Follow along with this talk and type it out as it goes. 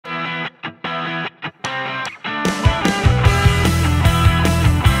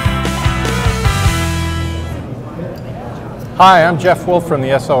Hi, I'm Jeff Wolf from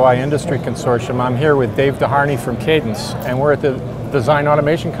the SOI Industry Consortium. I'm here with Dave Desharnais from Cadence, and we're at the Design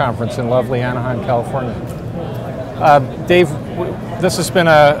Automation Conference in lovely Anaheim, California. Dave, this has been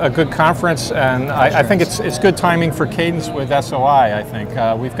a good conference, and I think it's good timing for Cadence with SOI, I think.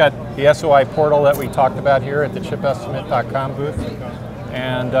 We've got the SOI portal that we talked about here at the ChipEstimate.com booth,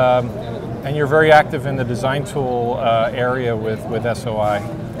 and you're very active in the design tool area with SOI.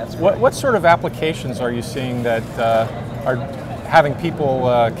 What sort of applications are you seeing that are having people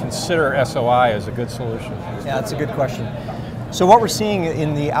consider SOI as a good solution? Yeah, that's a good question. So what we're seeing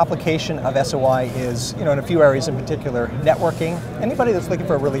in the application of SOI is, in a few areas in particular, networking. Anybody that's looking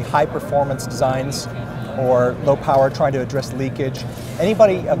for really high performance designs or low power, trying to address leakage,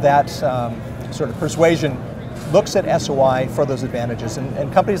 anybody of that sort of persuasion looks at SOI for those advantages.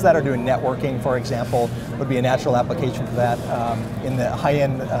 And companies that are doing networking, for example, would be a natural application for that in the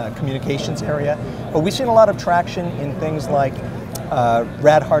high-end communications area. But we've seen a lot of traction in things like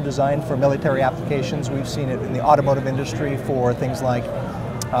rad hard design for military applications. We've seen it in the automotive industry for things like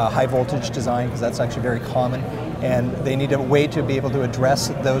high voltage design, because that's actually very common. And they need a way to be able to address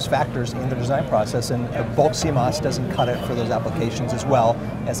those factors in the design process. And bulk CMOS doesn't cut it for those applications as well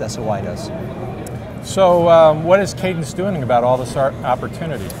as SOI does. So what is Cadence doing about all this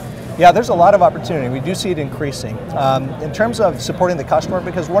opportunity? Yeah, there's a lot of opportunity. We do see it increasing. In terms of supporting the customer,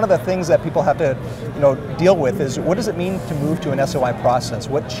 because one of the things that people have to deal with is, what does it mean to move to an SOI process?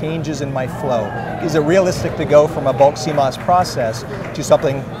 What changes in my flow? Is it realistic to go from a bulk CMOS process to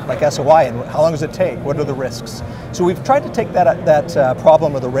something like SOI, and how long does it take? What are the risks? So we've tried to take that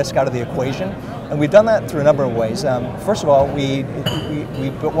problem or the risk out of the equation, and we've done that through a number of ways. First of all, we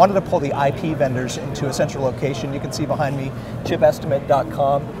wanted to pull the IP vendors into a central location. You can see behind me,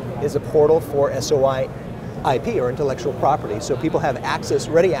 ChipEstimate.com is a portal for SOI IP, or intellectual property. So people have access,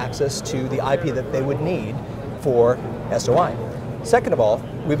 ready access to the IP that they would need for SOI. Second of all,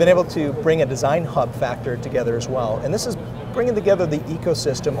 we've been able to bring a design hub factor together as well. And this is bringing together the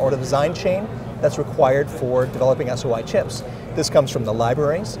ecosystem or the design chain that's required for developing SOI chips. This comes from the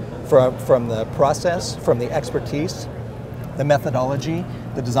libraries, from the process, from the expertise, the methodology,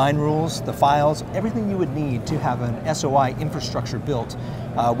 the design rules, the files, everything you would need to have an SOI infrastructure built.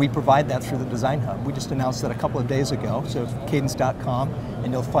 We provide that through the Design Hub. We just announced that a couple of days ago, so cadence.com,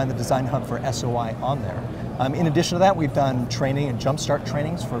 and you'll find the Design Hub for SOI on there. In addition to that, we've done training and jumpstart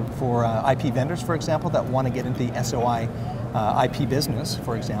trainings for IP vendors, for example, that want to get into the SOI IP business,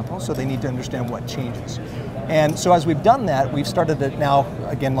 for example, so they need to understand what changes. And so as we've done that, we've started to now,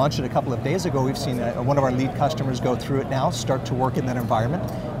 again, launched it a couple of days ago. We've seen one of our lead customers go through it now, start to work in that environment.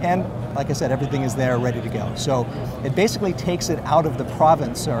 And like I said, everything is there ready to go. So it basically takes it out of the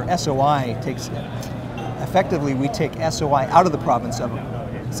province, or SOI takes, effectively we take SOI out of the province of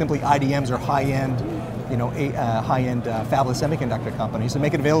simply IDMs or high-end high-end fabless semiconductor companies, and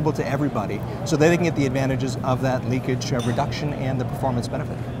make it available to everybody so that they can get the advantages of that leakage reduction and the performance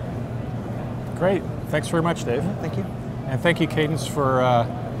benefit. Great. Thanks very much, Dave. Thank you. And thank you, Cadence, for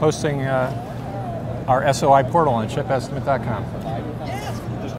hosting our SOI portal on ChipEstimate.com.